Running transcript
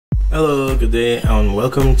Hello, good day, and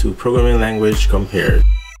welcome to Programming Language Compared.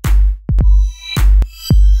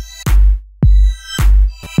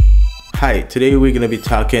 Hi, today we're going to be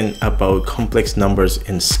talking about complex numbers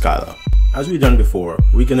in Scala. As we've done before,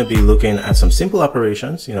 we're going to be looking at some simple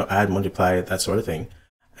operations, add, multiply, that sort of thing.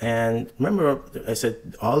 And remember, I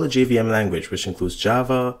said all the JVM language, which includes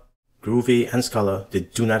Java, Groovy, and Scala, they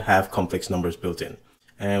do not have complex numbers built in.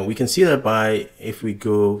 And we can see that by, if we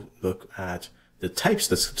go look at the types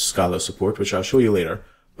that Scala support, which I'll show you later,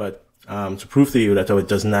 but to prove to you that it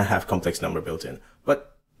does not have complex number built in.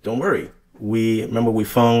 But don't worry, remember we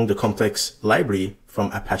found the complex library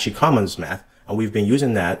from Apache Commons Math, and we've been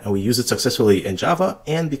using that, and we use it successfully in Java,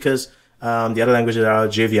 and because the other languages are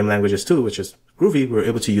JVM languages too, which is Groovy, we're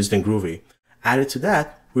able to use it in Groovy. Added to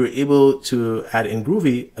that, we were able to add in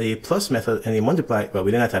Groovy a plus method and a multiply, well, we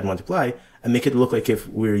didn't have to add multiply, and make it look like if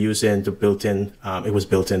we were using the built-in, it was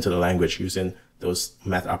built into the language using those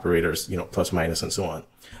math operators, plus, minus, and so on.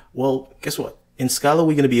 Well, guess what? In Scala,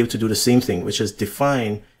 we're going to be able to do the same thing, which is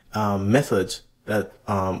define methods that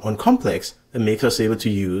on complex that make us able to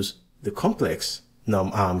use the complex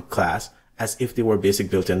class as if they were basic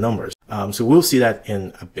built-in numbers. So we'll see that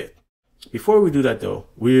in a bit. Before we do that, though,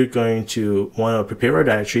 we're going to want to prepare our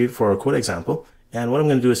directory for a code example. And what I'm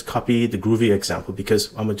going to do is copy the Groovy example,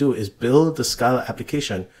 because what I'm going to do is build the Scala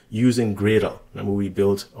application using Gradle. Remember, we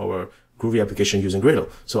built our Groovy application using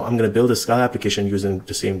Gradle. So I'm going to build a Scala application using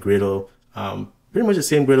the same Gradle, pretty much the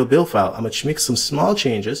same Gradle build file. I'm going to make some small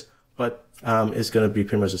changes, but it's going to be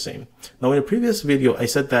pretty much the same. Now, in the previous video, I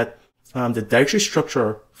said that the directory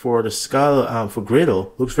structure for the Scala, for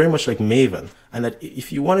Gradle looks very much like Maven. And that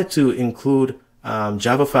if you wanted to include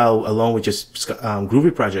Java file along with your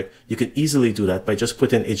Groovy project, you could easily do that by just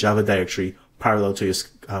putting a Java directory parallel to your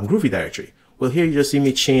Groovy directory. Well, here you just see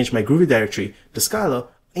me change my Groovy directory to Scala,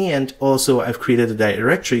 and also I've created a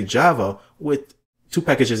directory Java with two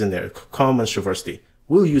packages in there, com and striversity.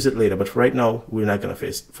 We'll use it later, but for right now, we're not going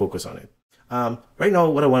to focus on it. Right now,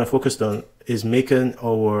 what I want to focus on is making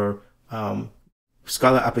our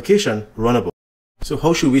Scala application runnable. So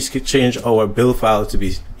how should we change our build file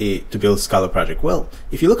to build Scala project? Well,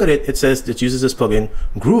 if you look at it, it says it uses this plugin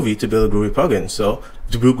Groovy to build a Groovy plugin, so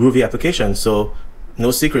to build Groovy application. So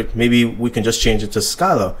no secret, maybe we can just change it to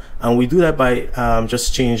Scala, and we do that by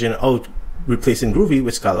just changing out, replacing Groovy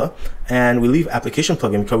with Scala, and we leave application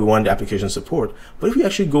plugin because we want the application support. But if we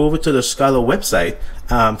actually go over to the Scala website,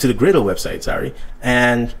 to the Gradle website, sorry,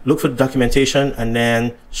 and look for the documentation and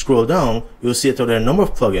then scroll down, you'll see that there are a number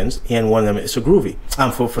of plugins, and one of them is for Groovy,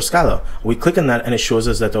 for Scala. We click on that and it shows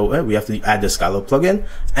us that we have to add the Scala plugin,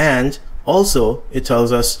 and also it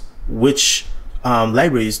tells us which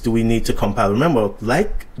libraries do we need to compile. Remember,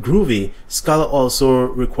 like Groovy, Scala also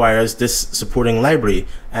requires this supporting library,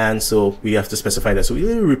 and so we have to specify that. So we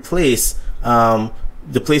really replace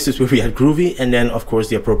the places where we had Groovy, and then of course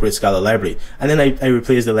the appropriate Scala library. And then I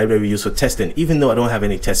replace the library we use for testing, even though I don't have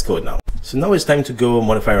any test code now. So now it's time to go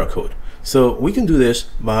modify our code. So we can do this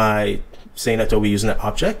by saying that we're using an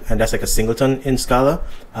object, and that's like a singleton in Scala.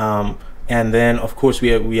 And then, of course,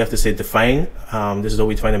 we have to say define. This is how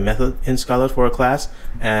we define a method in Scala for a class,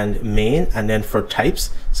 and main. And then for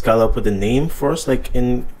types, Scala put the name first, like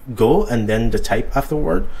in Go, and then the type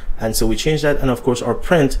afterward. And so we change that. And of course, our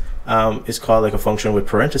print is called like a function with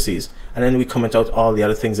parentheses. And then we comment out all the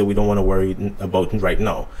other things that we don't want to worry about right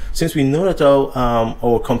now. Since we know that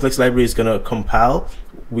our complex library is going to compile,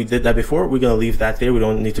 we did that before, we're going to leave that there. We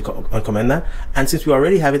don't need to uncomment that. And since we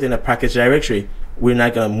already have it in a package directory, we're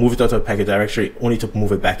not going to move it out of a package directory, only to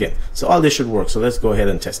move it back in. So all this should work. So let's go ahead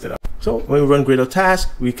and test it out. So when we run Gradle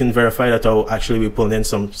task, we can verify that actually we pulled in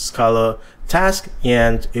some Scala task.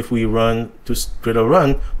 And if we run to Gradle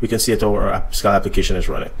run, we can see that our Scala application is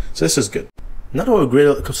running. So this is good. Not our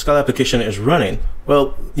Gradle Scala application is running.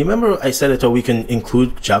 Well, you remember I said that we can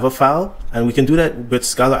include Java file, and we can do that with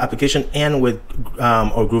Scala application and with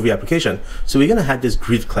our Groovy application. So we're going to have this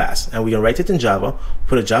grid class, and we can write it in Java,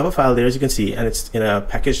 put a Java file there, as you can see, and it's in a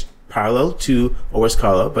package parallel to our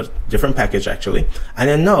Scala, but different package actually. And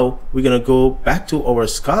then now we're going to go back to our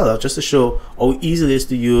Scala just to show how easy it is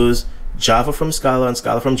to use Java from Scala and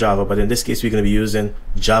Scala from Java. But in this case, we're going to be using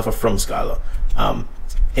Java from Scala.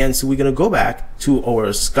 And so we're going to go back to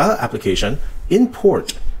our Scala application,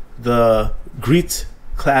 import the greet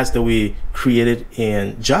class that we created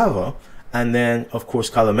in Java, and then of course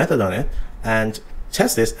call a method on it and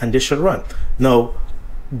test this, and this should run. Now,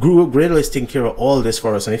 Gradle is taking care of all this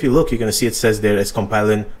for us, and if you look, you're going to see it says there it's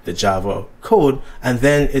compiling the Java code, and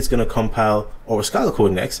then it's going to compile our Scala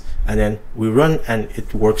code next, and then we run, and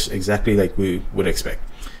it works exactly like we would expect.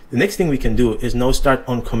 the next thing we can do is now start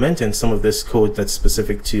uncommenting some of this code that's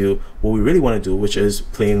specific to what we really want to do, which is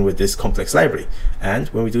playing with this complex library. And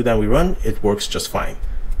when we do that and we run, it works just fine.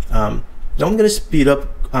 Now I'm going to speed up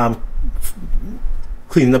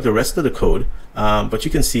cleaning up the rest of the code, but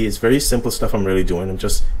you can see it's very simple stuff I'm really doing. I'm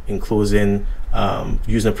just enclosing,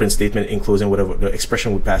 using a print statement, enclosing whatever the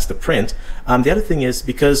expression we pass to print. The other thing is,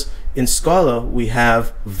 because in Scala we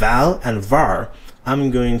have val and var,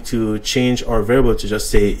 I'm going to change our variable to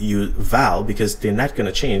just say use val, because they're not going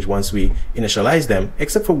to change once we initialize them,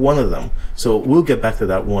 except for one of them. So we'll get back to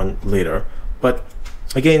that one later. But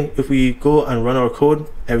again, if we go and run our code,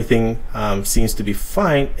 everything seems to be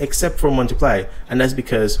fine except for multiply, and that's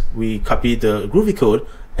because we copied the Groovy code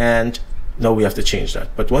and now we have to change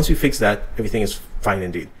that. But once we fix that, everything is fine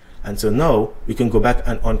indeed. And so now we can go back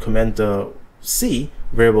and uncomment the C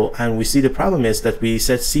variable, and we see the problem is that we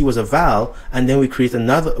said C was a val, and then we create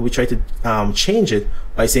another, we try to change it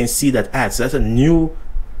by saying C.add. So that's a new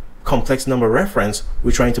complex number reference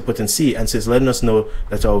we're trying to put in C, and so it's letting us know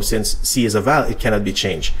that, oh, since C is a val, it cannot be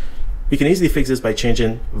changed. We can easily fix this by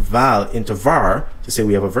changing val into var to say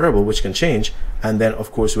we have a variable which can change, and then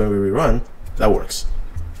of course when we rerun, that works.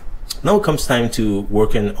 Now it comes time to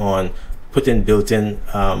working on putting built-in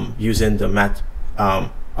using the math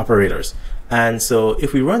operators. And so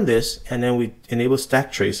if we run this and then we enable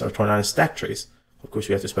stack trace or turn on stack trace, of course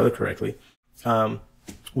we have to spell it correctly,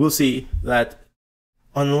 we'll see that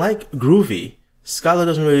unlike Groovy, Scala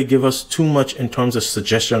doesn't really give us too much in terms of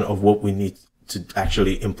suggestion of what we need to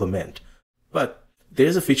actually implement. But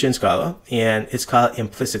there's a feature in Scala, and it's called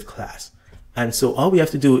implicit class. And so all we have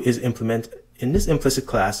to do is implement in this implicit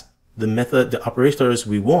class the method, the operators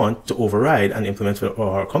we want to override and implement for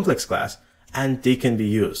our complex class, and they can be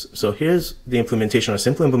used. So here's the implementation, or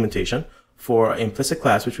simple implementation for implicit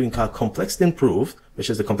class, which we can call complex improve, which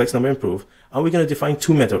is the complex number improve. And we're going to define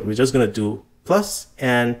two methods. We're just going to do plus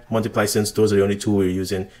and multiply, since those are the only two we're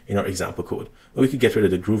using in our example code. We could get rid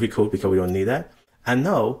of the Groovy code because we don't need that. And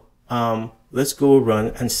now let's go run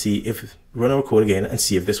and see if, run our code again and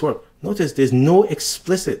see if this works. Notice there's no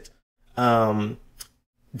explicit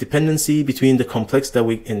dependency between the complex that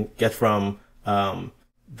we can get from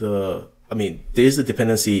there's a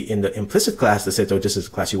dependency in the implicit class that says, oh, this is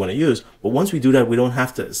the class you want to use. But once we do that, we don't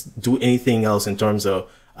have to do anything else in terms of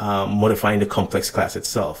modifying the complex class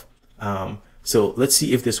itself. So let's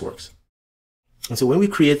see if this works. And so when we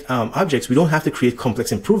create objects, we don't have to create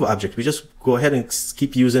complex improve object. We just go ahead and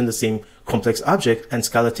keep using the same complex object, and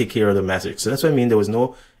Scala take care of the magic. So that's what I mean. There was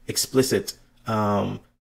no explicit,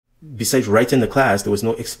 besides writing the class, there was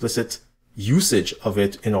no explicit usage of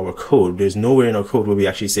it in our code. There's nowhere in our code where we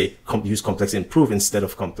actually say use complex improve instead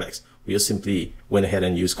of complex. We just simply went ahead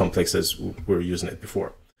and used complex as we were using it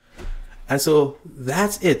before. And so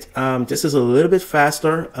that's it. This is a little bit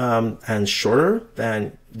faster and shorter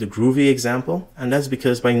than the Groovy example. And that's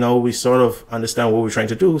because by now we sort of understand what we're trying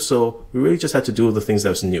to do. So we really just had to do the things that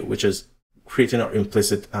was new, which is creating our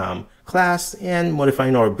implicit class and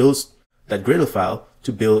modifying our builds, that Gradle file,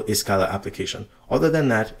 to build a Scala application. Other than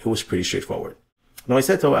that, it was pretty straightforward. Now I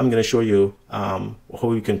said, though, I'm going to show you how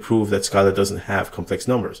we can prove that Scala doesn't have complex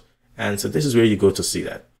numbers. And so this is where you go to see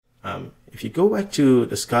that. If you go back to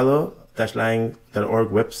the Scala-lang.org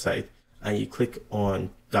website and you click on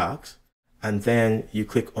docs, and then you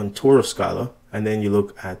click on tour of Scala, and then you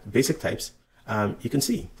look at basic types, you can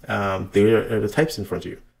see there are the types in front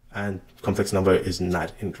of you, and complex number is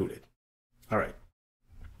not included. All right.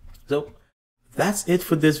 So that's it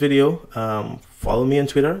for this video. Follow me on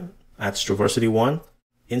Twitter at striversity1.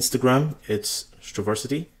 Instagram, it's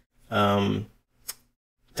striversity.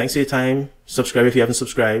 Thanks for your time. Subscribe if you haven't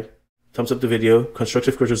subscribed. Thumbs up the video.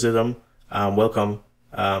 Constructive criticism, welcome.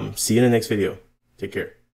 See you in the next video. Take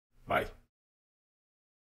care. Bye.